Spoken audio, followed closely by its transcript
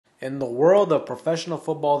In the world of professional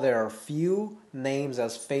football, there are few names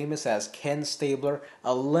as famous as Ken Stabler,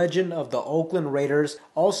 a legend of the Oakland Raiders,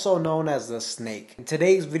 also known as the Snake. In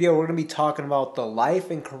today's video, we're going to be talking about the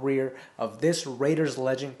life and career of this Raiders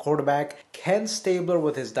legend quarterback, Ken Stabler,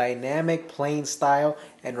 with his dynamic playing style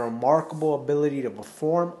and remarkable ability to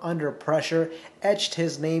perform under pressure, etched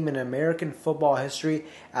his name in American football history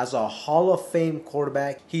as a Hall of Fame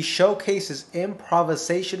quarterback. He showcases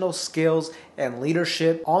improvisational skills and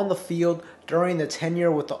leadership on the field during the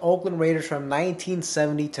tenure with the Oakland Raiders from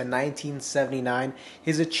 1970 to 1979.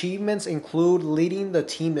 His achievements include leading the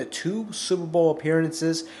team to 2 Super Bowl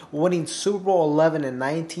appearances, winning Super Bowl 11 in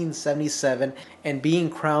 1977, and being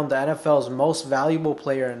crowned the NFL's most valuable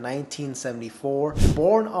player in 1974.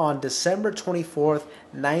 Born on December 24th,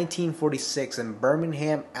 1946 in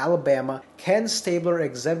Birmingham, Alabama, Ken Stabler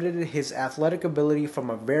exhibited his athletic ability from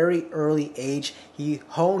a very early age. He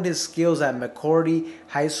honed his skills at McAdory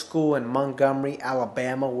High School in Montgomery,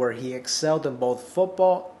 Alabama, where he excelled in both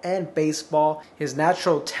football and baseball. His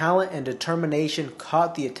natural talent and determination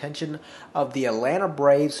caught the attention of the Atlanta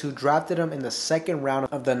Braves, who drafted him in the second round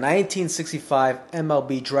of the 1965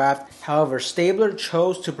 MLB draft. However, Stabler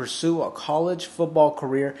chose to pursue a college football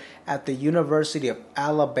career at the University of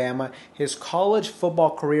Alabama. His college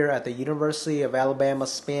football career at the University of Alabama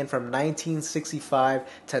spanned from 1965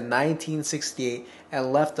 to 1968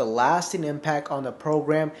 and left a lasting impact on the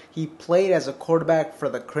program. He played as a quarterback for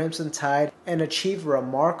the Crimson Tide and achieved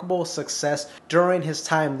remarkable success during his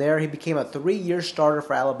time there. He became a 3-year starter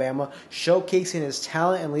for Alabama, showcasing his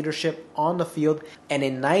talent and leadership on the field. And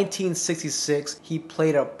in 1966, he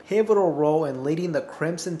played a pivotal role in leading the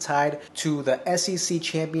Crimson Tide to the SEC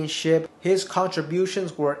championship. His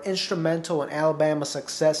contributions were instrumental in Alabama's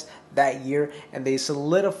success that year, and they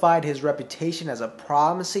solidified his reputation as a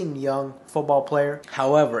promising young football player.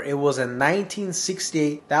 However, it was in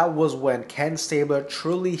 1968 that was when Ken Stabler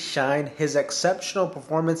truly shined. His exceptional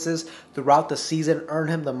performances throughout the season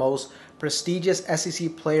earned him the most prestigious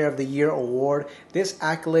SEC Player of the Year award. This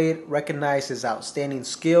accolade recognized his outstanding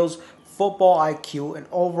skills, football IQ, and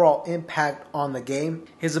overall impact on the game.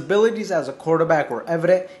 His abilities as a quarterback were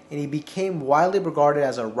evident, and he became widely regarded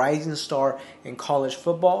as a rising star in college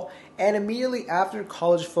football. And immediately after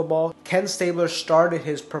college football, Ken Stabler started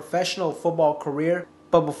his professional football career.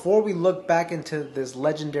 But before we look back into this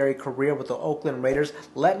legendary career with the Oakland Raiders,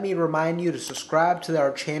 let me remind you to subscribe to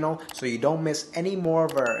our channel so you don't miss any more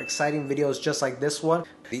of our exciting videos just like this one.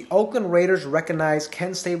 The Oakland Raiders recognized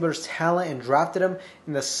Ken Stabler's talent and drafted him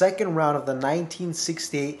in the second round of the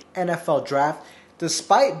 1968 NFL Draft.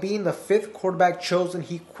 Despite being the 5th quarterback chosen,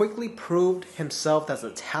 he quickly proved himself as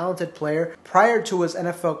a talented player. Prior to his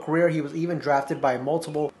NFL career, he was even drafted by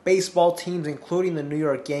multiple baseball teams, including the New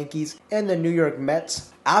York Yankees and the New York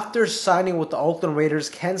Mets. After signing with the Oakland Raiders,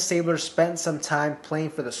 Ken Stabler spent some time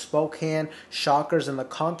playing for the Spokane Shockers in the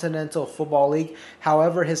Continental Football League.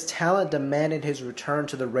 However, his talent demanded his return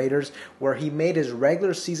to the Raiders, where he made his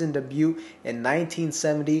regular season debut in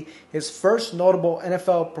 1970. His first notable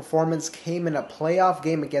NFL performance came in a playoff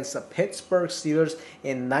game against the Pittsburgh Steelers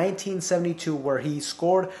in 1972, where he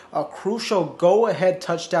scored a crucial go-ahead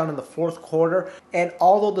touchdown in the 4th quarter. And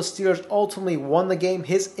although the Steelers ultimately won the game,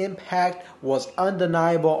 his impact was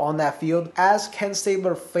undeniable on that field. As Ken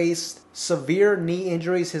Stabler faced severe knee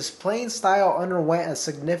injuries, his playing style underwent a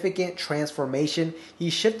significant transformation. He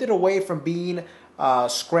shifted away from being a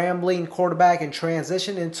scrambling quarterback and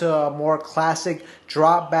transitioned into a more classic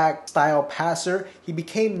drop-back style passer. He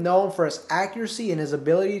became known for his accuracy and his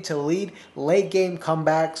ability to lead late-game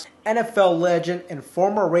comebacks. NFL legend and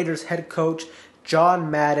former Raiders head coach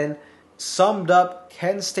John Madden summed up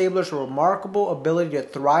Ken Stabler's remarkable ability to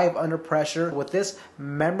thrive under pressure with this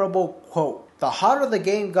memorable quote: "The hotter the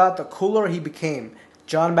game got, the cooler he became."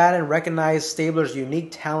 John Madden recognized Stabler's unique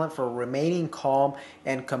talent for remaining calm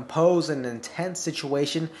and composed in an intense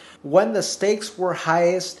situation. When the stakes were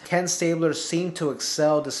highest, Ken Stabler seemed to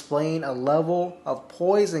excel, displaying a level of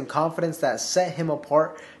poise and confidence that set him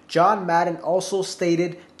apart. John Madden also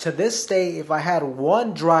stated, "To this day, if I had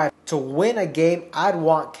one drive to win a game, I'd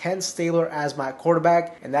want Ken Stabler as my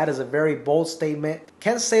quarterback," and that is a very bold statement.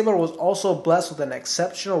 Ken Stabler was also blessed with an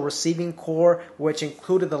exceptional receiving core, which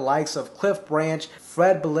included the likes of Cliff Branch,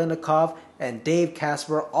 Fred Biletnikoff, and Dave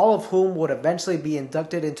Casper, all of whom would eventually be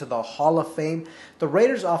inducted into the Hall of Fame. The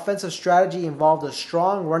Raiders' offensive strategy involved a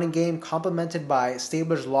strong running game complemented by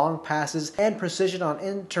Stabler's long passes and precision on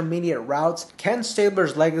intermediate routes. Ken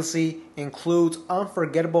Stabler's legacy includes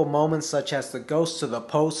unforgettable moments such as the ghost to the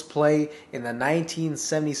post play in the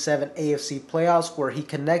 1977 AFC playoffs, where he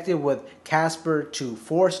connected with Casper to to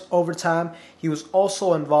forced overtime. He was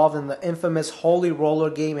also involved in the infamous Holy Roller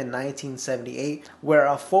game in 1978, where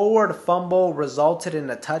a forward fumble resulted in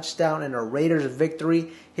a touchdown and a Raiders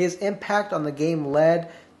victory. His impact on the game led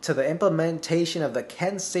to the implementation of the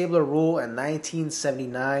Ken Stabler rule in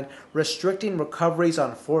 1979, restricting recoveries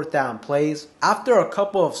on fourth down plays. After a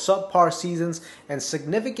couple of subpar seasons and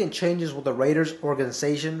significant changes with the Raiders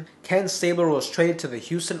organization, Ken Stabler was traded to the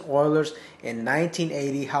Houston Oilers in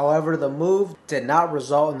 1980. However, the move did not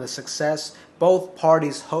result in the success both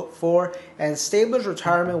parties hoped for, and Stabler's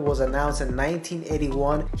retirement was announced in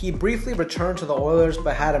 1981. He briefly returned to the Oilers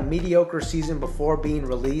but had a mediocre season before being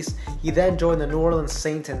released. He then joined the New Orleans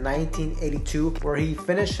Saints in 1982, where he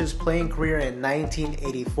finished his playing career in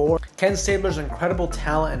 1984. Ken Stabler's incredible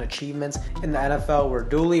talent and achievements in the NFL were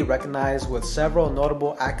duly recognized with several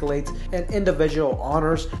notable accolades and individual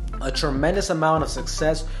honors, a tremendous amount of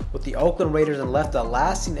success with the Oakland Raiders, and left a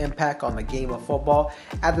lasting impact on the game of football.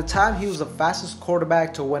 At the time, he was the fastest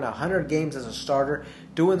quarterback to win 100 games as a starter,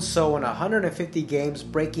 doing so in 150 games,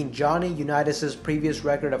 breaking Johnny Unitas' previous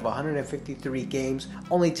record of 153 games.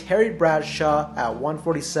 Only Terry Bradshaw at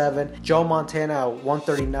 147, Joe Montana at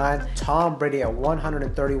 139, Tom Brady at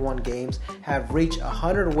 131 games have reached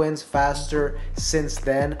 100 wins faster since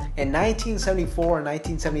then. In 1974 and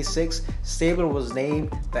 1976, Stabler was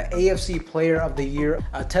named the AFC Player of the Year,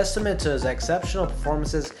 a testament to his exceptional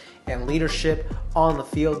performances and leadership on the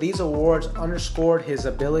field. These awards underscored his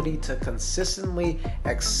ability to consistently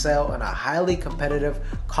excel in a highly competitive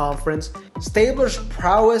conference. Stabler's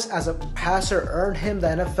prowess as a passer earned him the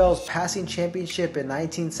NFL's passing championship in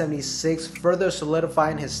 1976, further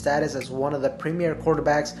solidifying his status as one of the premier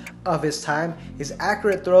quarterbacks of his time. His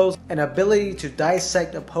accurate throws and ability to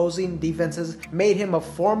dissect opposing defenses made him a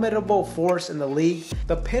formidable force in the league.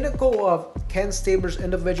 The pinnacle of Ken Stabler's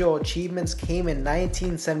individual achievements came in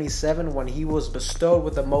 1977 when he was bestowed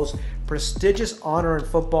with the most prestigious honor in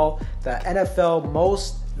football, the NFL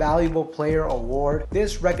Most Valuable Player Award.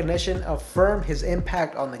 This recognition affirmed his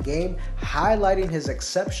impact on the game, highlighting his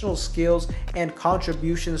exceptional skills and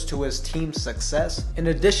contributions to his team's success. In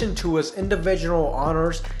addition to his individual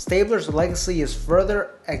honors, Stabler's legacy is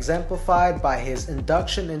further exemplified by his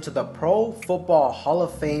induction into the Pro Football Hall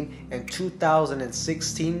of Fame in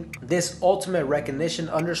 2016. This ultimate recognition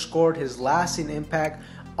underscored his lasting impact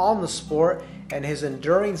on the sport and his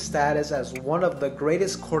enduring status as one of the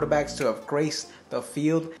greatest quarterbacks to have graced the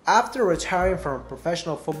field. After retiring from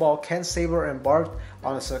professional football, Ken Stabler embarked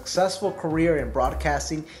on a successful career in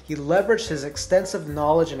broadcasting. He leveraged his extensive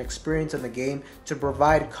knowledge and experience in the game to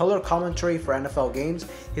provide color commentary for NFL games.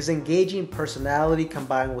 His engaging personality,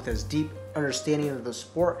 combined with his deep understanding of the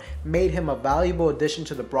sport, made him a valuable addition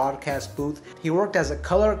to the broadcast booth. He worked as a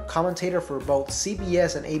color commentator for both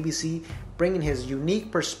CBS and ABC, bringing his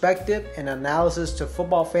unique perspective and analysis to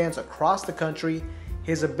football fans across the country.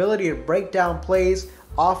 His ability to break down plays,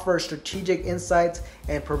 offer strategic insights,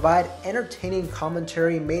 and provide entertaining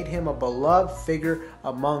commentary made him a beloved figure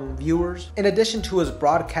among viewers. In addition to his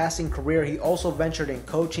broadcasting career, he also ventured in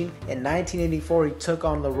coaching. In 1984, he took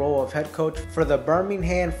on the role of head coach for the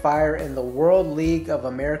Birmingham Fire in the World League of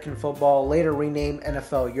American Football, later renamed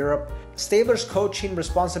NFL Europe. Stabler's coaching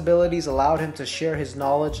responsibilities allowed him to share his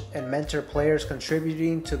knowledge and mentor players,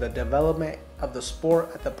 contributing to the development of the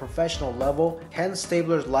sport at the professional level. Ken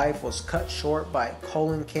Stabler's life was cut short by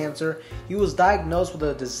colon cancer. He was diagnosed with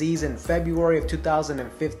the disease in February of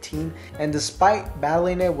 2015, and despite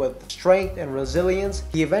battling it with strength and resilience,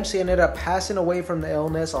 he eventually ended up passing away from the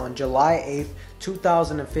illness on July 8th,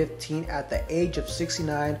 2015 at the age of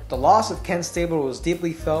 69. The loss of Ken Stabler was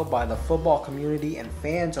deeply felt by the football community and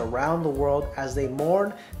fans around the world as they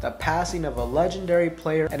mourned the passing of a legendary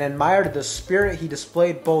player and admired the spirit he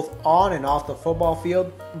displayed both on and off the football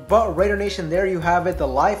field. But Raider Nation, there you have it, the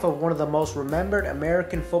life of one of the most remembered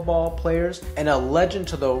American football players and a legend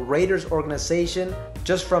to the Raiders organization.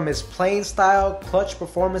 Just from his playing style, clutch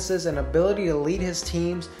performances, and ability to lead his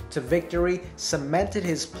teams to victory, cemented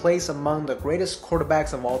his place among the greatest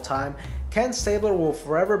quarterbacks of all time. Ken Stabler will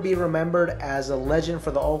forever be remembered as a legend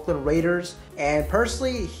for the Oakland Raiders, and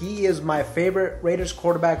personally, he is my favorite Raiders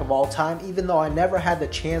quarterback of all time, even though I never had the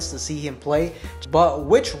chance to see him play. But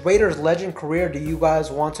which Raiders legend career do you guys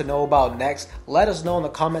want to know about next? Let us know in the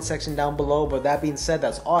comment section down below. But that being said,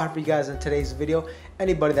 that's all I have for you guys in today's video.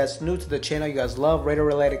 Anybody that's new to the channel, you guys love Raider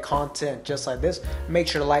related content just like this, make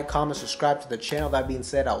sure to like, comment, subscribe to the channel. That being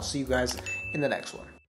said, I'll see you guys in the next one.